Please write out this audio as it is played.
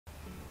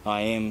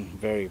I am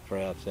very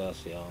proud South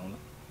Sea Islander.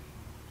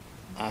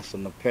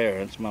 Asking the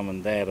parents, mum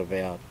and dad,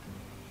 about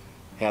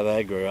how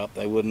they grew up,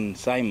 they wouldn't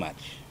say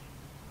much.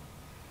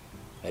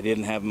 They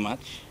didn't have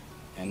much,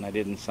 and they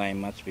didn't say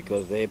much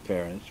because their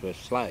parents were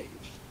slaves.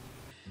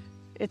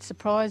 It's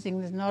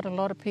surprising that not a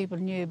lot of people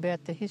knew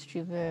about the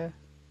history of the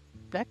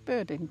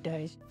blackbirding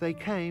days. They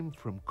came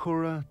from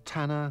Kura,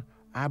 Tanna,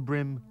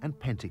 Abrim and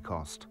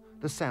Pentecost,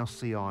 the South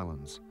Sea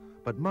Islands,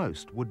 but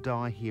most would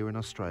die here in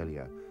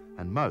Australia,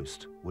 and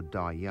most would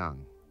die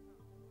young.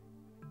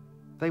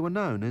 They were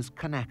known as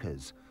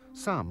Kanakas.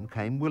 Some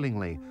came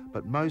willingly,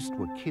 but most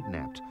were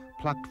kidnapped,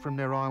 plucked from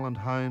their island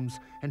homes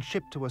and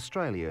shipped to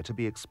Australia to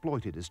be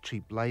exploited as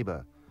cheap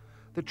labour.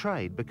 The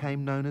trade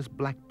became known as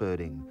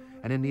blackbirding,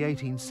 and in the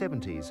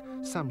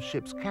 1870s, some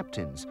ships'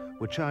 captains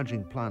were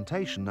charging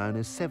plantation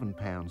owners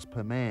 £7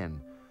 per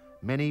man.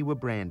 Many were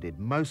branded,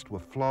 most were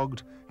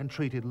flogged and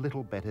treated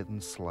little better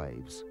than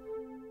slaves.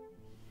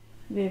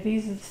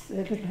 These are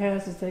the little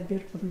houses they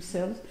built for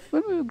themselves.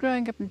 When we were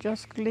growing up in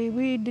Joscali,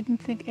 we didn't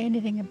think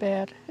anything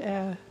about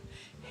our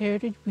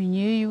heritage. We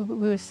knew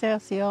we were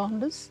South Sea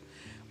Islanders.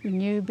 We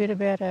knew a bit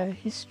about our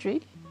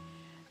history.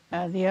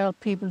 The old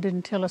people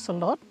didn't tell us a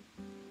lot.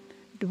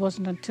 It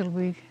wasn't until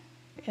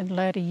in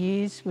later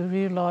years, we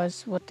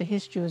realised what the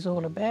history was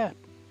all about.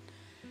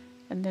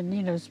 And then,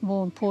 it's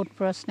more important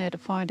for us now to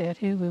find out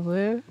who we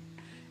were,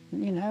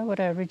 what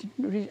our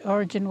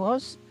origin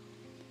was.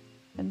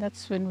 And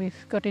that's when we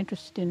got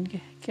interested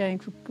in going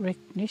for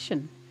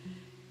recognition.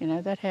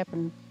 That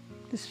happened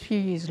just a few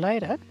years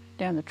later,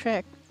 down the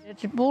track. It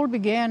all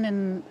began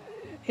in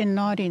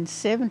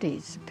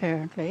 1970s,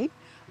 apparently.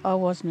 I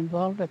wasn't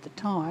involved at the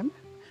time.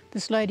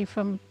 This lady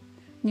from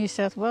New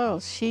South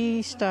Wales,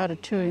 she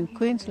started touring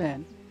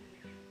Queensland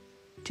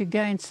to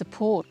gain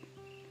support,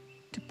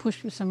 to push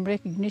for some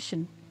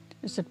recognition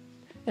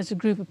as a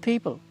group of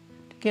people,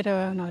 to get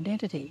our own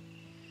identity.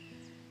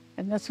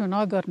 And that's when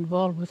I got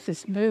involved with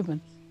this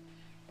movement.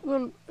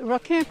 Well,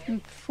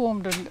 Rockhampton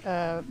formed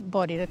a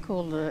body they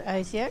called the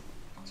ASSI,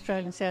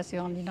 Australian South Sea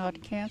Island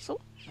United Council,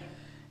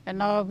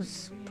 and I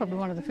was probably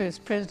one of the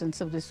first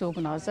presidents of this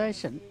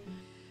organisation.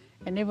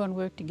 And everyone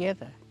worked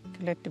together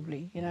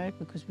collectively,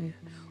 because we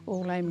were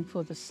all aiming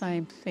for the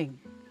same thing.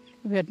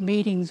 We had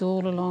meetings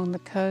all along the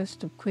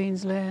coast of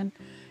Queensland,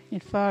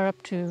 and far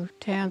up to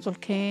Townsville,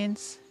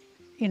 Cairns.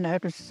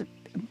 It was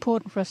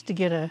important for us to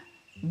get a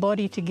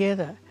body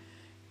together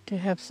to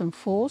have some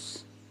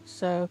force,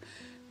 so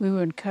we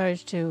were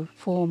encouraged to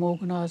form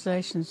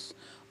organisations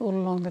all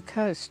along the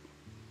coast.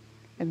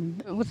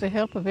 And with the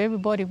help of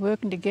everybody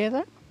working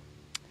together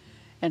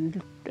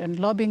and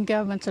lobbying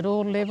governments at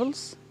all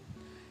levels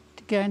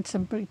to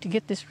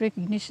get this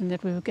recognition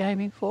that we were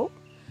aiming for,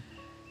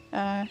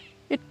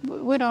 it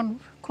went on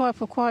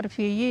for quite a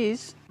few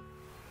years.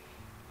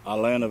 I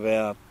learned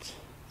about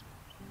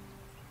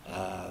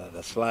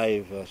the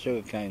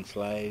sugarcane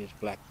slaves,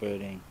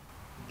 blackbirding.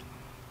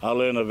 I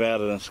learned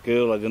about it in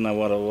school. I didn't know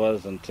what it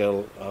was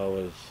until I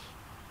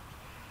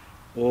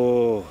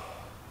was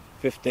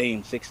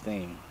 15,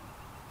 16.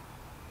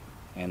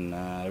 And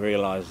I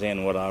realised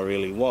then what I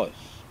really was.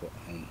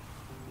 And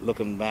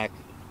looking back,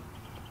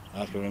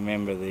 I can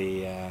remember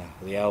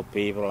the old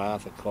people,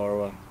 Arthur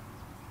Corowa,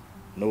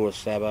 Noah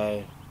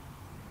Sabo,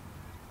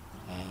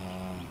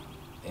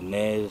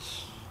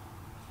 Inez.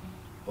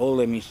 All of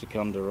them used to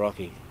come to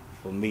Rocky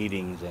for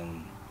meetings,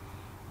 and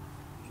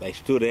they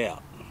stood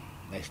out.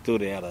 They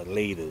stood out as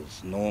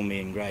leaders.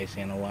 Normie and Grace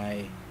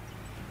Anaway,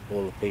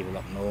 all the people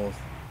up north,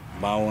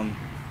 Bowen.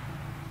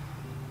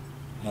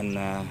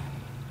 And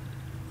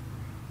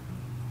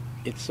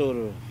it's sort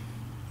of,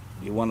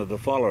 you wanted to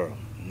follow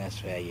them, and that's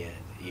how you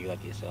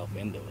got yourself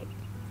into it,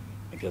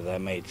 because they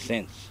made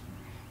sense.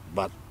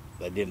 But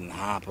they didn't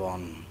harp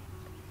on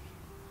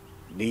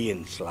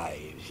being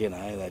slaves,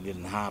 they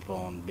didn't harp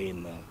on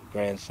being the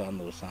grandson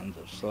or sons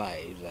of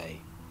slaves.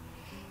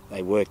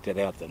 They worked it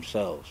out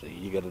themselves. So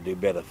you got to do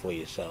better for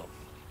yourself.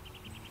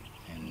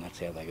 And that's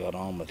how they got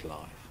on with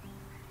life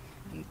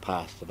and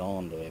passed it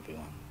on to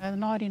everyone. In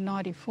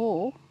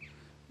 1994,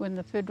 when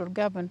the federal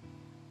government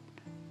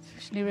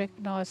officially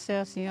recognised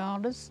South Sea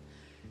Islanders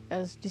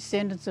as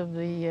descendants of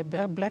the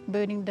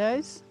blackbirding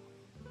days,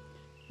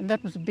 and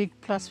that was a big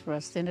plus for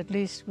us. Then at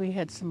least we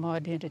had some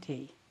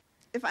identity.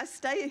 If I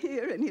stay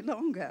here any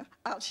longer,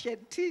 I'll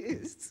shed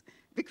tears,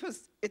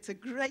 because it's a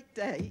great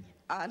day,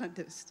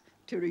 Islanders,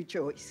 to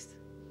rejoice.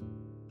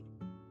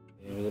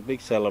 It was a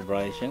big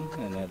celebration,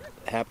 and it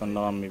happened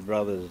on my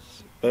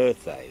brother's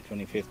birthday,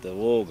 25th of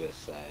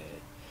August, so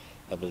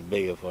that was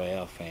bigger for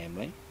our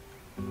family.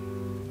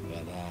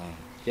 But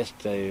just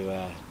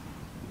to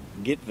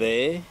get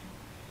there,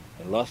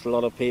 we lost a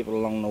lot of people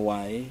along the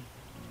way,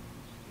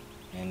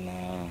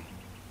 and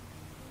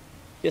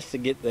just to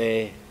get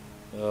there,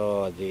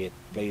 oh gee, it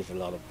pleased a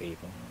lot of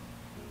people.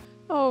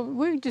 Oh,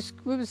 we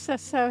were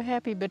so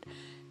happy, but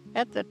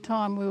at that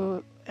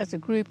time as a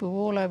group, we were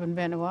all over in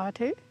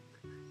Vanuatu.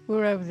 We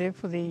were over there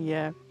for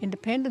the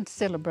independence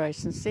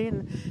celebration, see,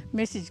 and the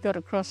message got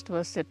across to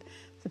us that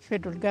the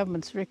federal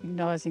government's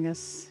recognising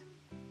us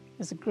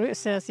as a group,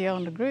 South Sea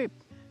Islander group.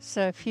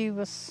 So a few of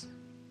us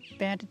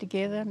banded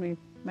together and we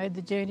made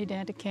the journey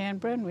down to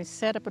Canberra, and we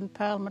sat up in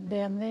Parliament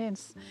down there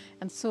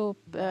and saw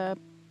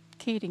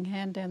Keating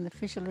hand down the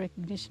official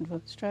recognition for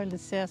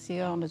Australia's South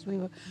Sea Islanders. We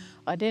were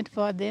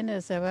identified then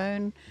as our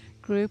own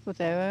group with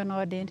our own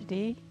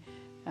identity,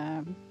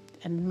 and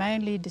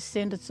mainly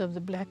descendants of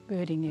the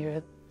Blackbirding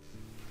era.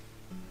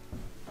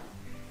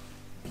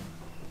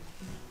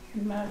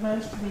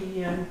 Most of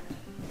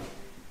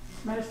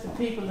the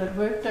people that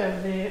worked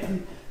over there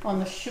on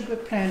the sugar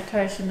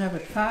plantation over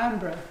at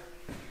Farnborough,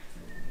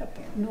 up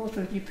north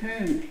of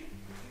Yeppoon.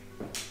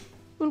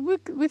 Well,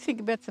 we think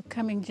about the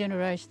coming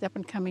generations, the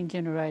up-and-coming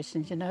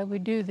generations, you know. We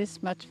do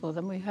this much for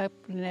them. We hope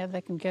now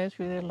they can go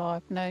through their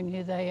life knowing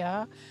who they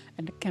are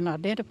and can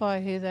identify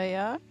who they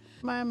are.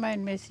 My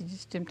main message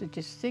is to them to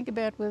just think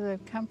about where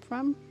they've come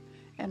from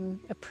and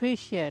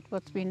appreciate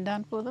what's been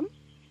done for them,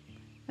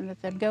 and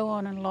that they'll go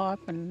on in life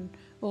and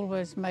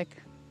always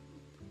make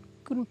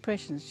good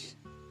impressions,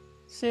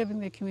 serving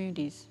their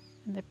communities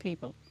and their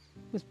people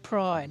with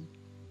pride.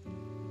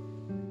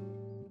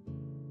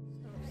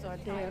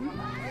 Upside down.